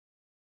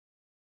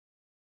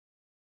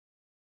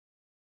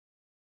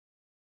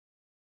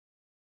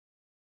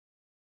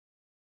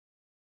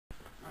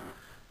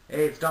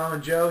Hey, it's Dom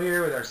and Joe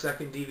here with our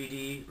second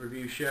DVD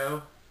review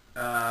show.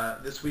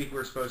 This week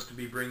we're supposed to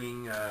be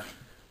bringing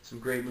some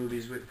great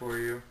movies for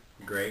you.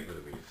 Great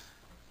movies.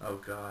 Oh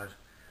God,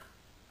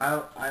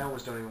 I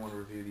almost don't even want to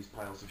review these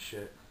piles of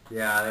shit.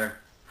 Yeah, they're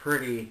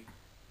pretty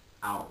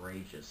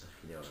outrageous,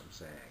 if you know what I'm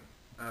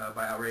saying.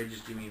 By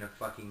outrageous, do you mean a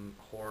fucking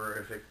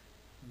horrific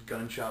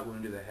gunshot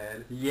wound to the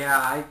head?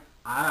 Yeah,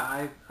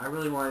 I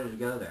really wanted to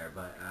go there,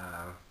 but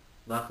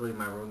luckily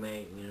my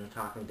roommate,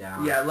 talked me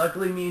down. Yeah,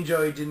 luckily me and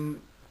Joey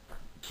didn't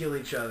kill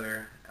each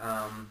other.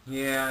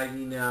 Yeah,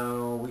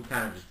 we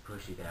kind of just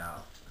pussied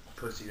out.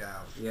 Pussied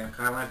out. Yeah,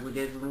 kind of like we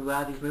did when we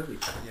got these movies.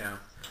 Yeah.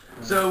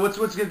 So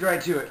let's get right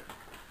to it.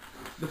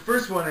 The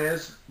first one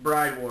is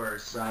Bride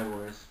Wars. Bride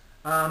Wars.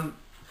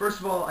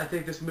 First of all, I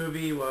think this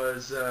movie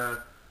was,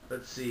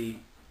 let's see,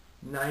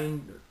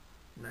 89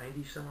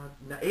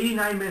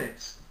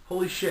 minutes.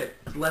 Holy shit,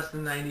 it's less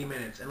than 90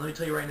 minutes. And let me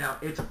tell you right now,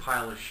 it's a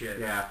pile of shit.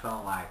 Yeah, it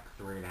felt like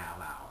 3.5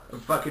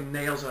 hours. Fucking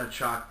nails on a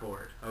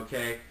chalkboard,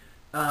 okay?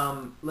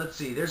 Let's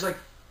see, there's like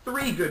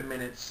 3 good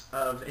minutes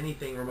of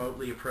anything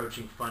remotely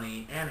approaching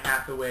funny. Anne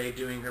Hathaway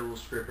doing her little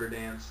stripper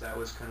dance, that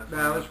was kind of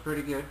funny. That was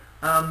pretty good.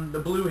 The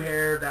blue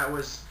hair, that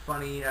was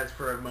funny as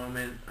for a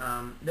moment.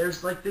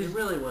 There's like these... It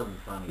really wasn't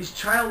funny. These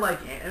childlike...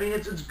 I mean,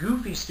 it's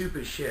goofy,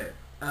 stupid shit.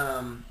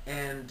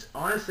 And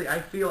honestly, I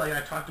feel like,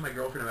 I talked to my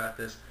girlfriend about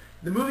this,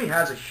 the movie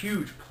has a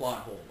huge plot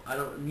hole.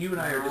 You and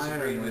I are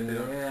disagreeing with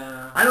it.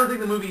 Yeah. I don't think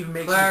the movie even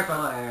makes any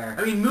Claire.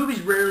 I mean, movies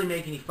rarely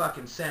make any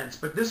fucking sense,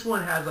 but this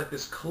one has like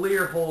this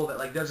clear hole that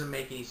like doesn't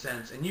make any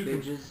sense, and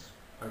Bitches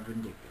are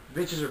vindictive.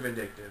 Bitches are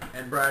vindictive,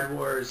 and Bride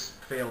Wars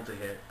failed to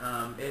hit.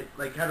 It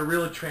like had a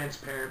really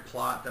transparent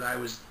plot that I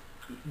was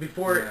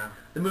before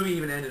the movie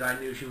even ended. I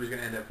knew she was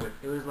going to end up with.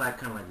 It was like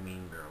kind of like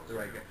Mean Girls.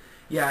 Right.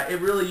 Yeah, it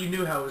really, you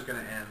knew how it was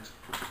going to end.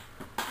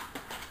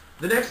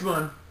 The next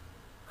one.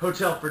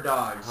 Hotel for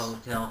Dogs.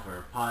 Hotel for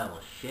a pile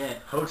of shit.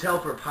 Hotel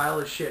for a pile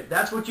of shit.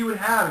 That's what you would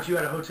have if you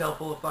had a hotel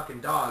full of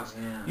fucking dogs.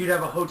 Yeah. You'd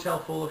have a hotel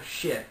full of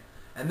shit.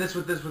 And this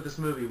what this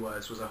movie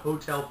was a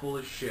hotel full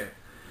of shit.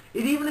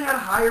 It even had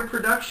higher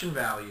production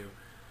value.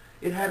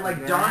 It had like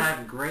it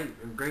had great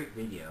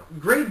video.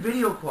 Great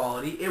video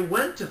quality. It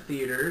went to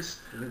theaters.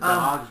 The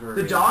dogs were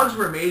dogs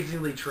were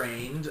amazingly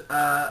trained.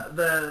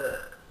 The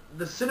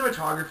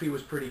cinematography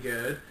was pretty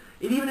good.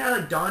 It even had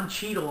like Don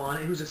Cheadle on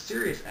it, who's a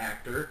serious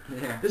actor.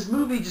 Yeah. This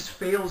movie just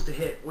fails to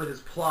hit with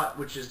its plot,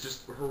 which is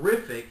just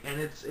horrific, and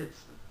it's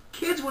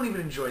kids won't even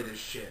enjoy this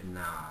shit.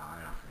 No, I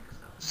don't think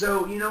so.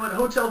 So you know what?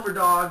 Hotel for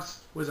Dogs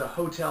was a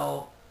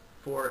hotel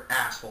for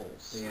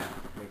assholes. Yeah,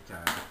 big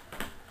time.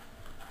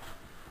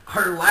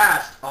 Our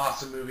last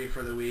awesome movie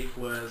for the week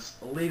was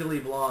Legally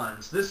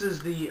Blondes. This is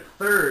the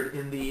third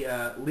in the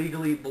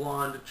Legally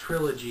Blonde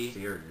trilogy.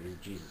 Serious,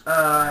 Jesus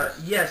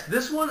Christ. Yes,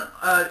 this one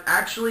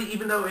actually,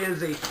 even though it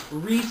is a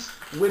Reese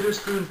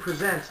Witherspoon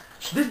presents,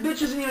 this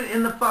bitch isn't even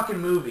in the fucking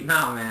movie.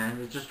 No, man,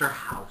 it's just her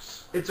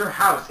house. It's her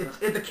house. It's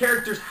the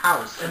character's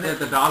house, and then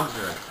the dogs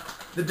are.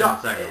 The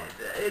dog.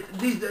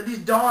 These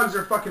dogs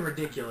are fucking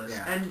ridiculous.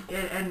 Yeah.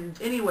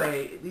 And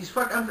anyway,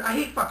 I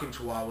hate fucking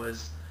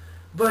Chihuahuas,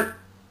 but.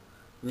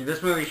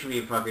 This movie should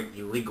be fucking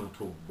illegal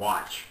to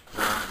watch,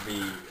 not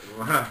be.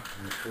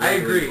 I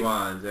agree.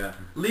 Blondes, yeah.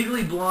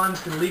 Legally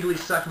Blondes can legally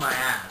suck my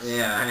ass.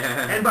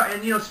 Yeah.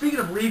 And speaking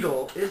of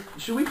legal,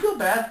 should we feel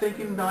bad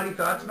thinking naughty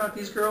thoughts about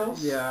these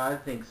girls? Yeah, I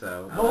think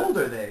so. How old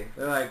are they?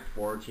 They're like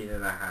 14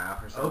 and a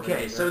half or something.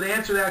 Okay, like so the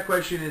answer to that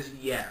question is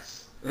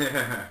yes.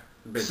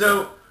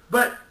 So,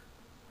 but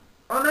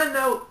on that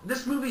note,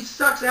 this movie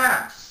sucks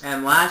ass.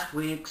 And last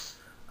week's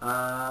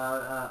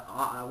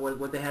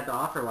what they had to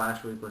offer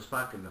last week was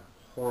fucking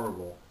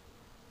horrible,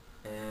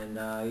 and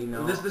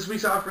this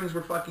week's offerings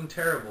were fucking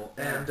terrible.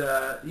 Yeah.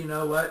 And you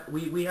know what?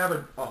 We have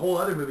a whole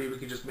other movie we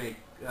could just make.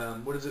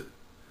 What is it?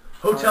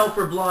 Hotel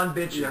for Blonde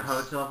Bitches. Yeah,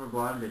 Hotel for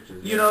Blonde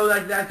Bitches. You know,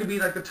 like that could be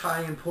like the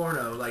tie-in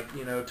porno, like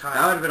That would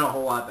have been a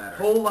whole lot better.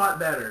 Whole lot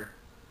better.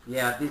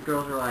 Yeah, if these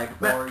girls were like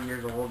 4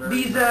 years older.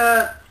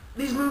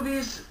 These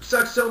movies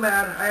suck so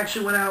bad. I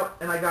actually went out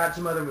and I got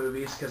some other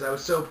movies because I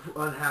was so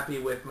unhappy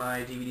with my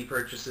DVD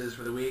purchases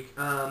for the week.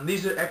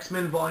 These are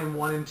X-Men Volume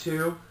 1 and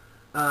 2.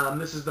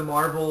 This is the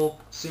Marvel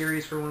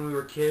series for when we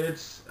were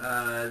kids,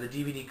 the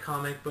DVD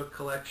comic book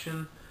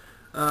collection.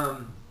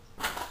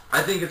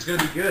 I think it's going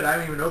to be good. I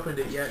haven't even opened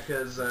it yet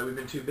because we've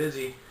been too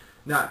busy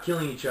not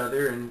killing each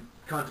other and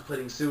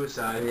contemplating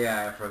suicide.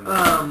 Yeah, from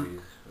the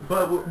movies.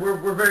 But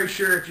we're very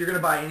sure if you're going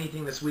to buy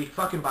anything this week,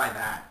 fucking buy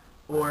that.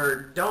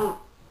 Or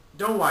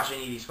don't watch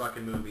any of these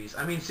fucking movies.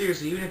 I mean,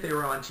 seriously, even if they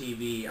were on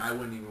TV, I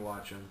wouldn't even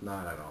watch them.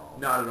 Not at all.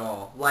 Not at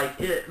all. Like,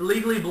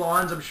 Legally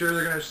Blondes, I'm sure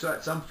they're going to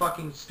at some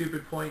fucking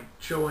stupid point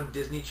show on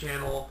Disney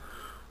Channel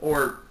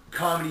or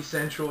Comedy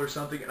Central or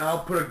something, and I'll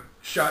put a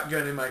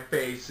shotgun in my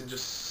face and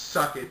just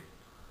suck it.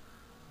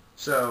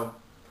 So,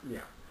 yeah.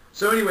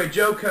 So anyway,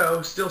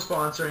 Joco still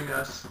sponsoring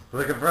us.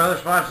 Looking for other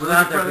sponsors Looking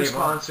out for there, other people.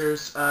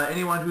 sponsors.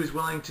 Anyone who's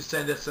willing to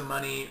send us some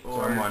money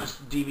or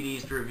just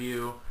DVDs to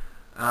review.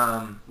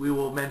 We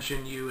will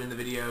mention you in the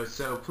video.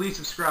 So please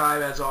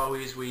subscribe, as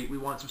always. We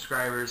want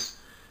subscribers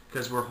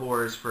because we're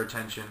whores for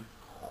attention.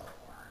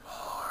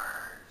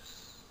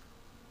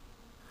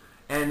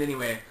 And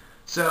anyway,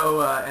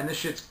 so, and this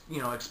shit's,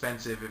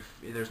 expensive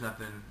if there's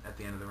nothing at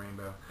the end of the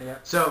rainbow. Yep.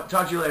 So,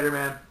 talk to you later,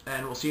 man,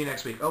 and we'll see you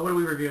next week. Oh, what are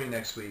we reviewing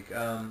next week?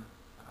 The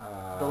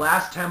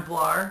Last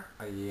Templar.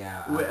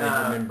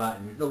 Benjamin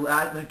Button.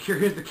 The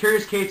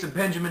Curious Case of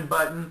Benjamin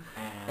Button.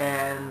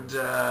 And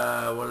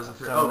what is the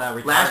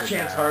third? Last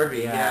Chance Harvey.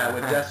 Yeah,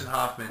 with Dustin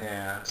Hoffman.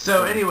 Yeah.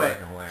 So anyway,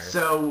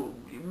 so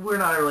we're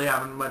not really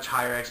having much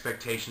higher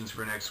expectations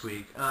for next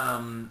week.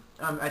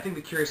 I think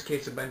the Curious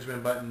Case of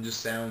Benjamin Button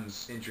just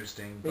sounds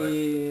interesting, but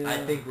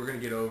I think we're gonna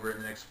get over it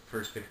in the next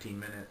first 15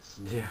 minutes.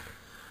 Yeah.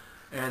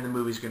 And the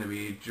movie's gonna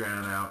be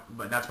drowned out,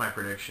 but that's my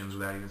predictions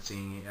without even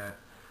seeing it yet.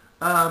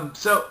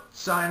 So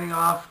signing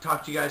off.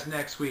 Talk to you guys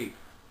next week.